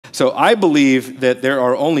So I believe that there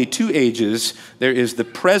are only two ages. There is the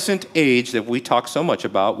present age that we talk so much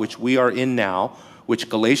about, which we are in now, which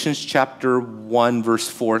Galatians chapter 1, verse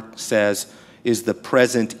 4 says is the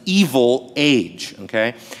present evil age,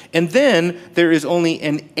 okay? And then there is only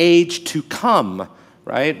an age to come,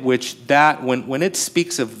 right? Which that, when it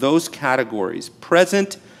speaks of those categories,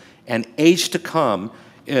 present and age to come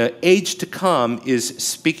is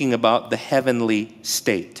speaking about the heavenly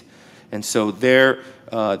state. And so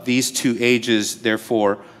these two ages,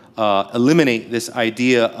 therefore, eliminate this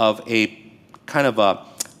idea of a kind of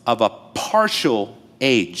a partial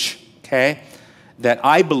age, okay? That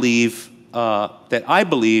I believe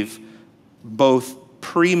both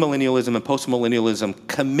premillennialism and postmillennialism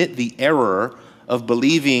commit the error of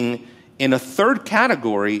believing in a third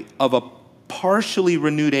category of a partially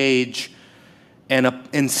renewed age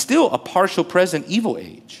and still a partial present evil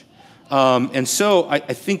age. And so I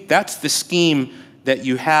think that's the scheme that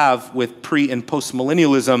you have with pre- and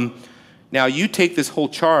postmillennialism. Now, you take this whole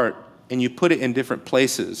chart and you put it in different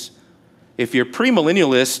places. If you're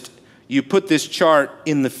premillennialist, you put this chart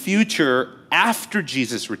in the future after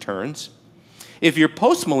Jesus returns. If you're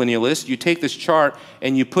postmillennialist, you take this chart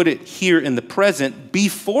and you put it here in the present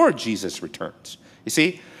before Jesus returns. You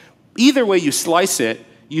see? Either way you slice it,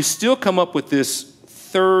 you still come up with this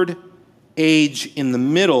third age in the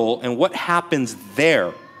middle, and what happens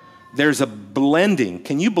there? There's a blending.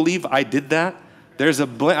 Can you believe I did that?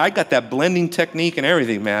 I got that blending technique and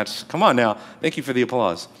everything, man. Come on now. Thank you for the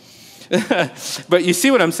applause. But you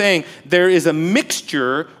see what I'm saying? There is a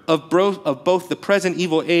mixture of both the present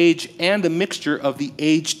evil age and a mixture of the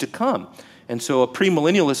age to come. And so a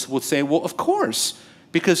premillennialist would say, well, of course,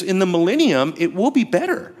 because in the millennium, it will be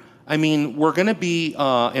better. I mean, we're going to be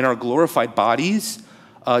in our glorified bodies.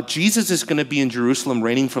 Jesus is going to be in Jerusalem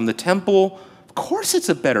reigning from the temple. Of course it's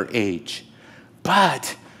a better age.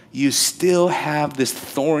 But you still have this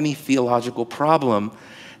thorny theological problem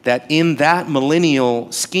that in that millennial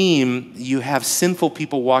scheme, you have sinful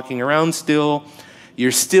people walking around still.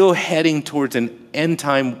 You're still heading towards an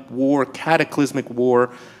end-time war, cataclysmic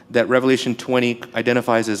war that Revelation 20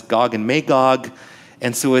 identifies as Gog and Magog.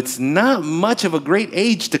 And so it's not much of a great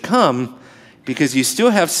age to come because you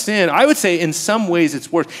still have sin. I would say in some ways it's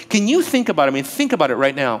worse. Can you think about it? I mean, think about it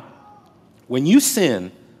right now. When you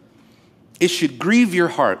sin, it should grieve your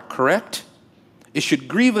heart, correct? It should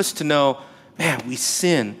grieve us to know, man, we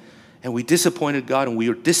sin and we disappointed God and we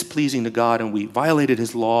were displeasing to God and we violated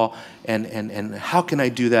his law and how can I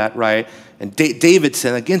do that, right? And David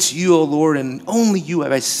said, against you, O Lord, and only you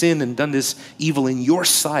have I sinned and done this evil in your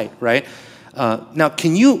sight, right? Now,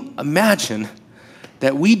 can you imagine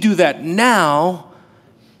that we do that now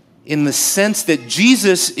in the sense that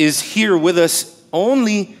Jesus is here with us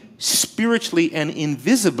only spiritually and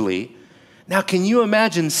invisibly? Now, can you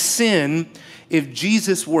imagine sin if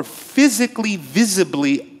Jesus were physically,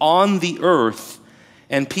 visibly on the earth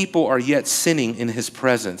and people are yet sinning in his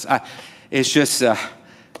presence? It's just,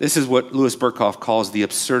 this is what Louis Berkhoff calls the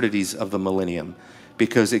absurdities of the millennium,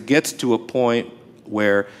 because it gets to a point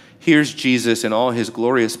where here's Jesus in all his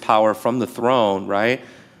glorious power from the throne, right?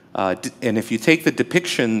 And if you take the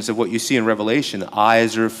depictions of what you see in Revelation,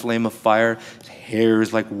 eyes are a flame of fire, his hair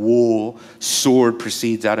is like wool, sword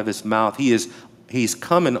proceeds out of his mouth. He's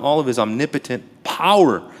come in all of his omnipotent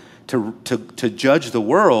power to judge the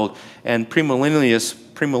world. And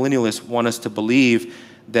premillennialists want us to believe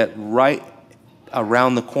that right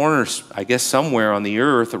around the corner, I guess somewhere on the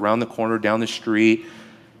earth, around the corner, down the street,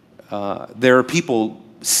 there are people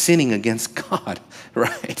sinning against God,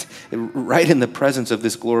 right? Right in the presence of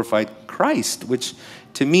this glorified Christ, which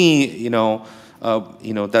to me,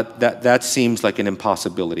 that seems like an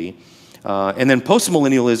impossibility. And then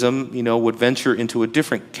postmillennialism, would venture into a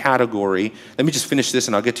different category. Let me just finish this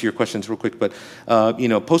and I'll get to your questions real quick. But,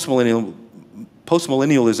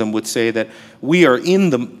 postmillennialism would say that we are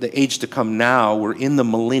in the age to come now. We're in the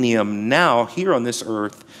millennium now here on this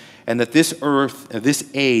earth. And that this earth, this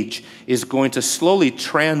age, is going to slowly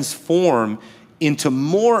transform into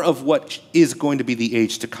more of what is going to be the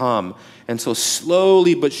age to come. And so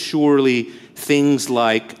slowly but surely, things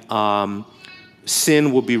like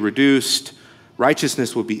sin will be reduced,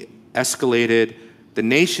 righteousness will be escalated, the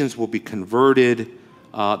nations will be converted,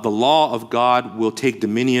 the law of God will take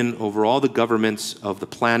dominion over all the governments of the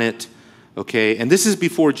planet, okay? And this is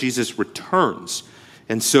before Jesus returns.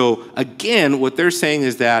 And so, again, what they're saying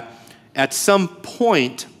is that at some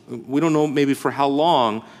point, we don't know maybe for how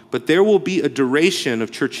long, but there will be a duration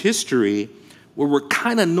of church history where we're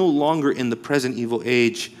kind of no longer in the present evil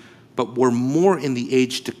age, but we're more in the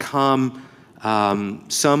age to come.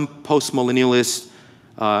 Some postmillennialists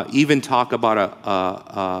even talk about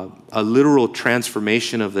a literal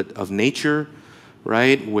transformation of nature,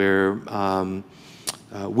 right? Where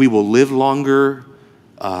we will live longer,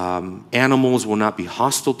 animals will not be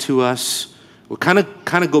hostile to us. We'll kind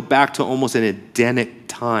of go back to almost an Edenic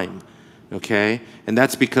time, okay? And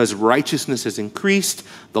that's because righteousness has increased,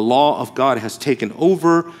 the law of God has taken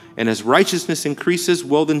over, and as righteousness increases,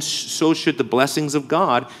 well then so should the blessings of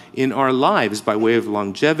God in our lives by way of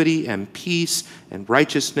longevity and peace and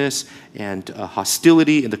righteousness and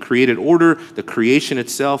hostility in the created order. The creation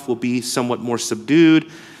itself will be somewhat more subdued.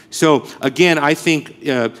 So again, I think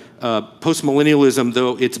postmillennialism,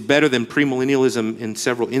 though it's better than premillennialism in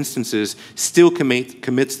several instances, still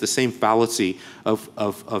commits the same fallacy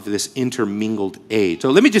of this intermingled age.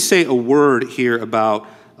 So let me just say a word here about,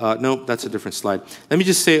 no, that's a different slide. Let me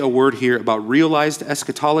just say a word here about realized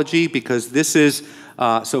eschatology, because this is,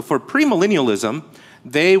 so for premillennialism,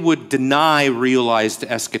 they would deny realized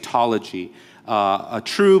eschatology. A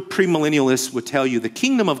true premillennialist would tell you the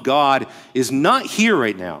kingdom of God is not here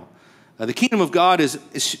right now. The kingdom of God is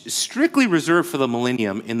strictly reserved for the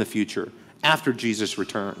millennium in the future, after Jesus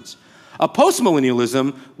returns. A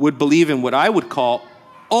postmillennialism would believe in what I would call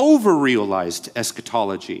over-realized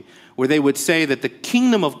eschatology, where they would say that the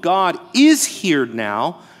kingdom of God is here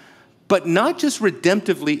now, but not just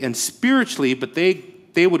redemptively and spiritually, but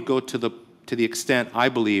they would go to the extent, I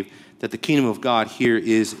believe, that the kingdom of God here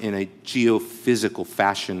is in a geophysical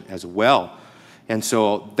fashion as well. And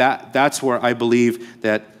so that's where I believe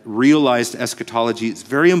that realized eschatology is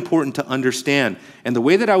very important to understand. And the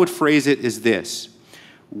way that I would phrase it is this.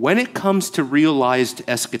 When it comes to realized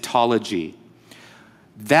eschatology,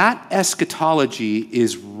 that eschatology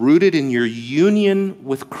is rooted in your union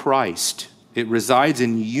with Christ. It resides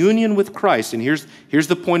in union with Christ. And here's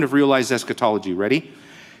the point of realized eschatology. Ready?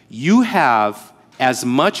 You have as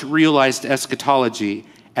much realized eschatology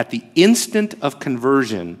at the instant of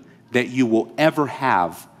conversion that you will ever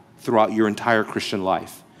have throughout your entire Christian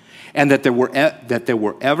life, and that there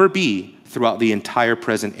will ever be throughout the entire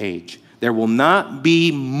present age. There will not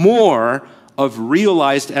be more of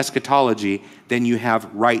realized eschatology than you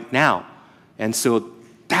have right now. And so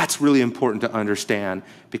that's really important to understand,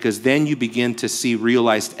 because then you begin to see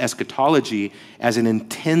realized eschatology as an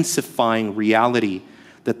intensifying reality,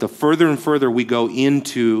 that the further and further we go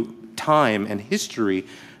into time and history,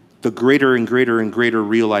 the greater and greater and greater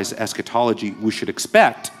realized eschatology we should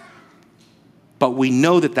expect. But we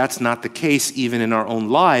know that that's not the case even in our own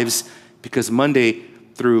lives, because Monday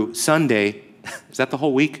through Sunday, is that the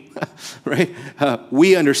whole week? Right?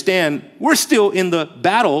 We understand we're still in the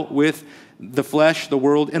battle with the flesh, the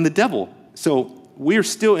world, and the devil. So we're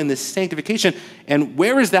still in this sanctification. And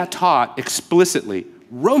where is that taught explicitly?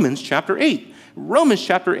 Romans chapter 8. Romans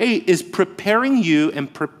chapter 8 is preparing you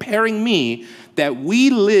and preparing me that we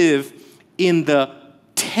live in the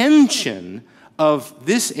tension of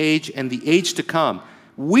this age and the age to come.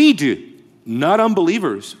 We do, not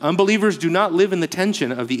unbelievers. Unbelievers do not live in the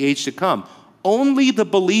tension of the age to come. Only the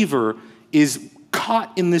believer is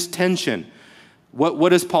caught in this tension. What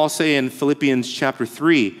does Paul say in Philippians chapter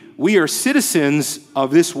 3? We are citizens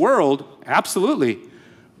of this world, absolutely.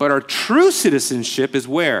 But our true citizenship is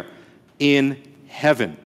where? In heaven.